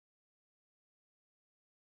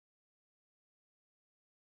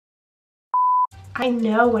I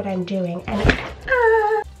know what I'm doing. And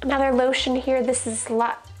another lotion here. This is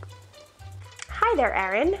Hi there,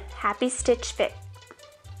 Erin. Happy Stitch Fit.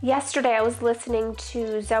 Yesterday I was listening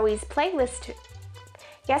to Zoe's playlist.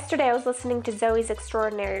 Yesterday I was listening to Zoe's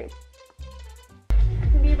Extraordinary. You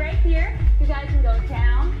can be right here. You guys can go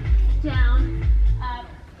down, down, up,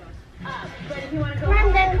 up. But if you want to go Come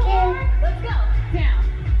on, Duncan. let's go. Down.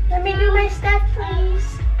 Let me do my stuff,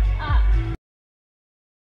 please. Up.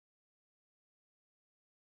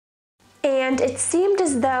 And it seemed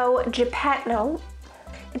as though it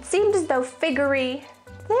seemed as though Figgery,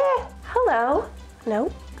 hello,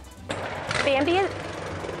 no, Bambi is,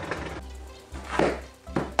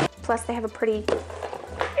 plus they have a pretty,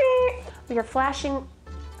 we are flashing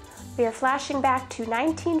back to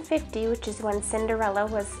 1950, which is when Cinderella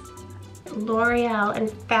was L'Oreal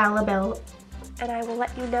Infallible. And I will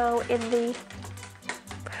let you know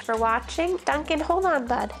for watching. Duncan, hold on,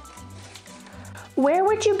 bud. Where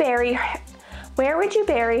would you bury her? Why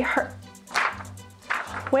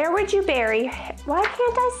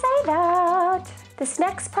can't I say that? This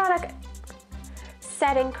next product,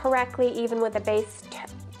 setting correctly even with a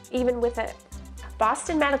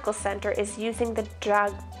Boston Medical Center is using the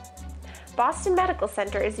drug.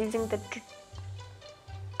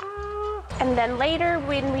 And then later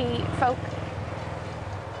when we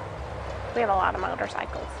have a lot of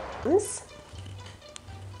motorcycles.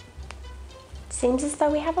 Seems as though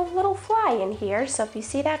we have a little fly in here, so if you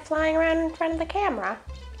see that flying around in front of the camera,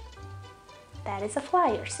 that is a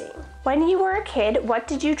fly you're seeing. When you were a kid, what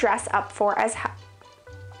did you dress up for as?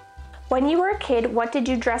 When you were a kid, what did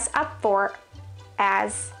you dress up for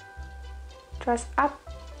as? Dress up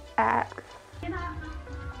at? You've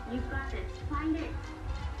got this. Find it.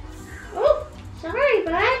 Oh, sorry,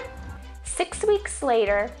 bud. 6 weeks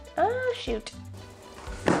later. Oh, shoot.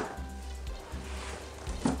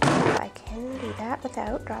 I can do that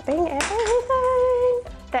without dropping everything.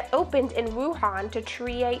 That opened in Wuhan to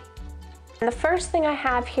create. And the first thing I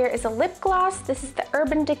have here is a lip gloss. This is the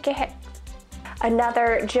Urban Decay.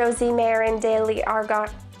 Another Josie Marin Daily Argon.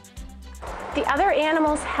 The other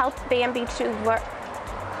animals helped Bambi to learn.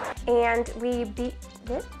 And we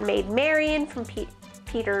made Marion from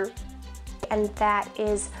Peter. And that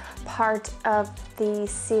is part of the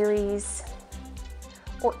series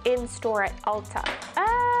or in store at Ulta.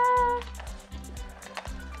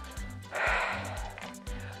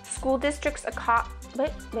 School districts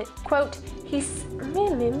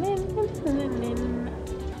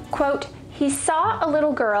quote, he saw a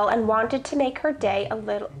little girl and wanted to make her day a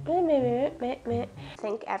little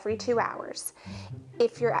think every 2 hours.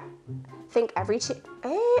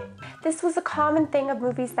 This was a common thing of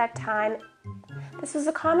movies that time.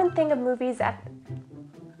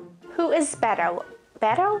 Who is Beto?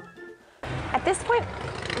 Beto? At this point,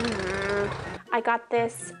 I got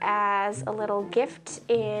this as a little gift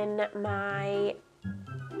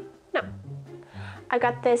I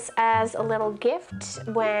got this as a little gift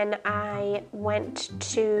when I went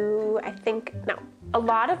to, a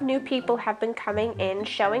lot of new people have been coming in,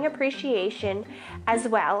 showing appreciation as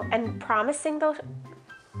well, and promising the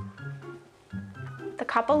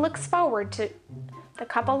couple looks forward to,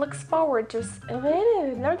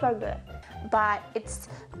 but it's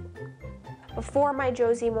before my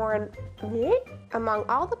Josie Moore among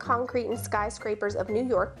all the concrete and skyscrapers of New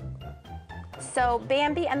York. So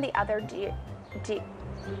Bambi and the other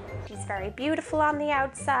she's very beautiful on the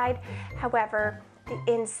outside. However, the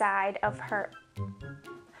inside of her,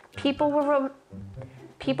 people will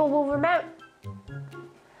remember.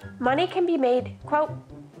 Money can be made, quote,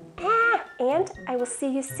 and I will see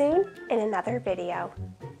you soon in another video.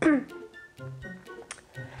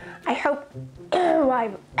 I hope,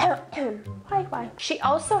 why? She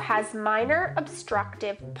also has minor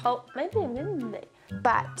obstructive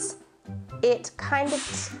but it kind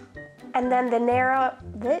of, and then the narrow,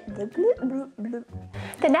 the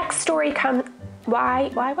next story comes, why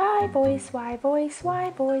voice?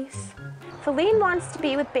 Feline wants to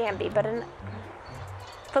be with Bambi, but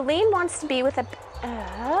Feline wants to be with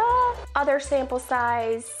other sample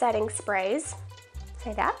size setting sprays.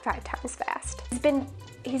 Say that 5 times fast.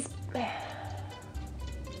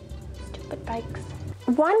 Stupid bikes.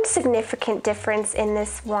 One significant difference in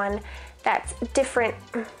this one that's different.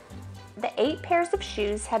 The 8 pairs of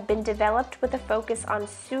shoes have been developed with a focus on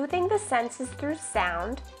soothing the senses through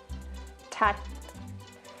sound, touch,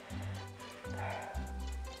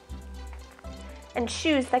 and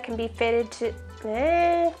shoes that can be fitted to.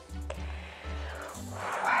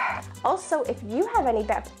 Also, if you have any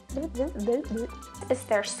is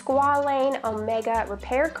their Squalane Omega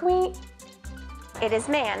Repair Queen. It is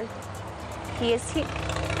man. He is here.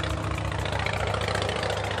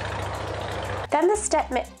 Then the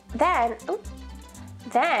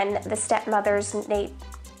stepmother's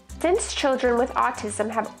since children with autism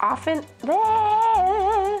have often,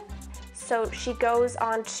 so she goes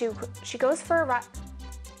for a run.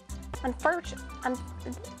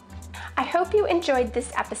 I hope you enjoyed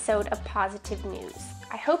this episode of Positive News.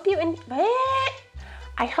 I hope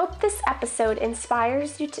this episode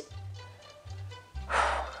inspires you to,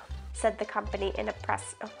 said the company in a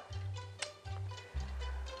press.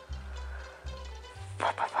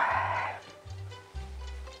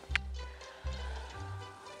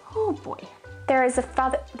 Oh boy. There is a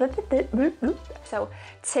father. So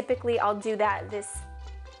typically I'll do that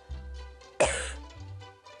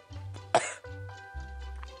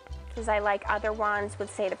because I like other ones would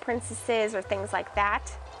say the princesses or things like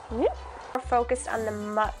that. We're focused on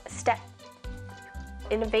the step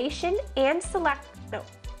innovation and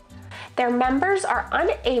their members are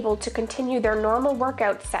unable to continue their normal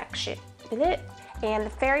workout section. And the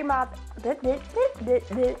fairy mob.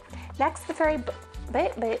 Next, the fairy.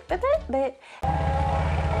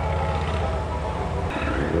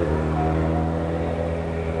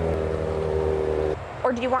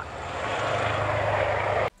 Or do you want?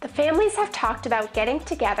 The families have talked about getting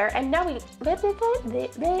together and knowing.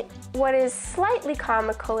 What is slightly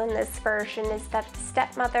comical in this version is that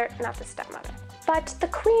not the stepmother, but the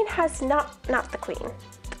queen has not the queen.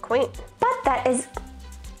 But that is,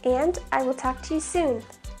 and I will talk to you soon.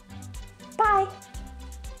 Bye.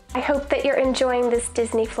 I hope that you're enjoying this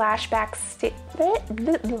Disney flashback.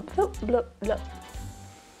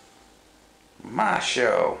 My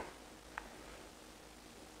show.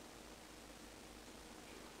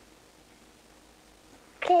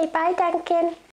 Okay, bye, Duncan.